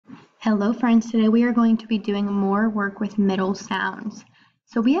Hello friends, today we are going to be doing more work with middle sounds.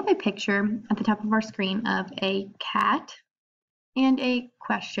 So we have a picture at the top of our screen of a cat and a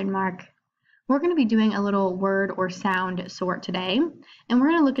question mark. We're going to be doing a little word or sound sort today, and we're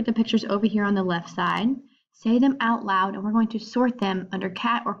going to look at the pictures over here on the left side, say them out loud, and we're going to sort them under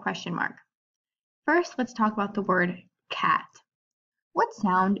cat or question mark. First, let's talk about the word cat. What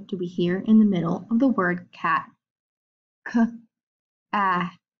sound do we hear in the middle of the word cat? K, a.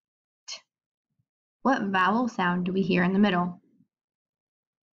 What vowel sound do we hear in the middle?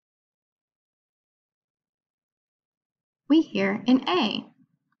 We hear an A.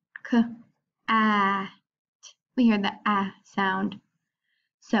 K, a. We hear the A sound.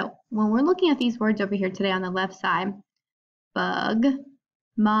 So when we're looking at these words over here today on the left side, bug,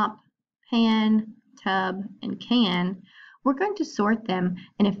 mop, pan, tub, and can, we're going to sort them,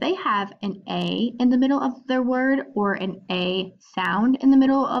 and if they have an A in the middle of their word or an A sound in the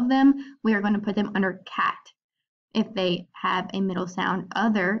middle of them, we are going to put them under cat. If they have a middle sound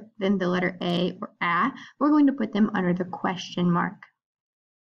other than the letter A or A, we're going to put them under the question mark.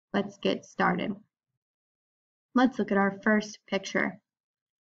 Let's get started. Let's look at our first picture.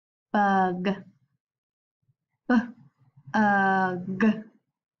 Bug. B-ug.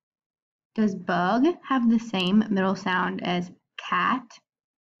 Does bug have the same middle sound as cat?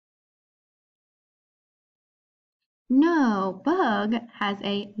 No, bug has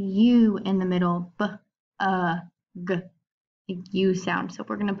a U in the middle. B-ug. A U sound. So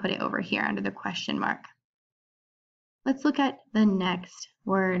we're going to put it over here under the question mark. Let's look at the next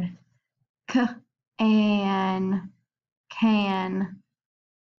word. Can.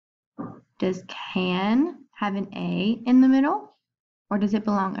 Does can have an A in the middle, or does it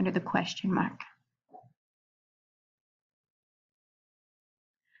belong under the question mark?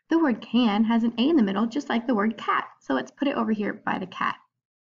 The word can has an A in the middle, just like the word cat. So let's put it over here by the cat.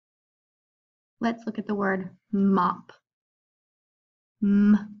 Let's look at the word mop.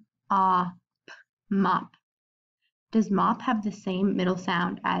 M-op, mop. Does mop have the same middle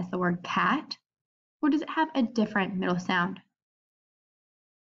sound as the word cat, or does it have a different middle sound?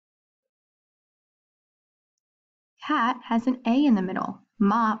 Cat has an A in the middle.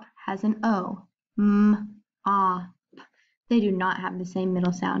 Mop has an O. M-op. They do not have the same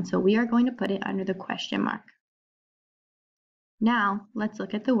middle sound, so we are going to put it under the question mark. Now, let's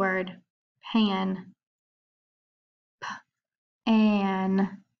look at the word pan.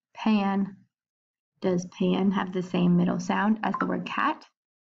 Pan. Does pan have the same middle sound as the word cat,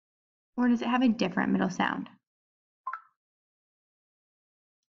 or does it have a different middle sound?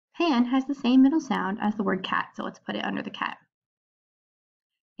 Pan has the same middle sound as the word cat, so let's put it under the cat.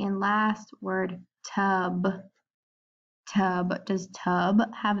 And last word, tub. Does tub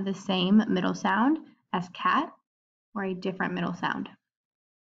have the same middle sound as cat, or a different middle sound?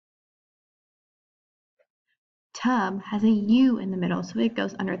 Tub has a U in the middle, so it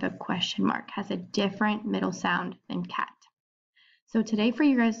goes under the question mark, has a different middle sound than cat. So today for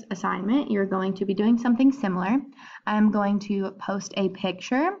your guys' assignment, you're going to be doing something similar. I'm going to post a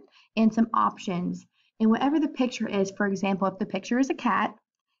picture and some options. And whatever the picture is, for example, if the picture is a cat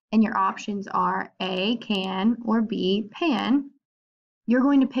and your options are A, can, or B, pan, you're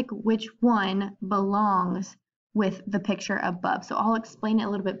going to pick which one belongs with the picture above. So I'll explain it a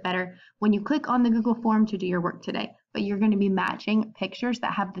little bit better when you click on the Google form to do your work today, but you're going to be matching pictures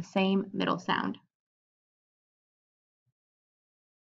that have the same middle sound.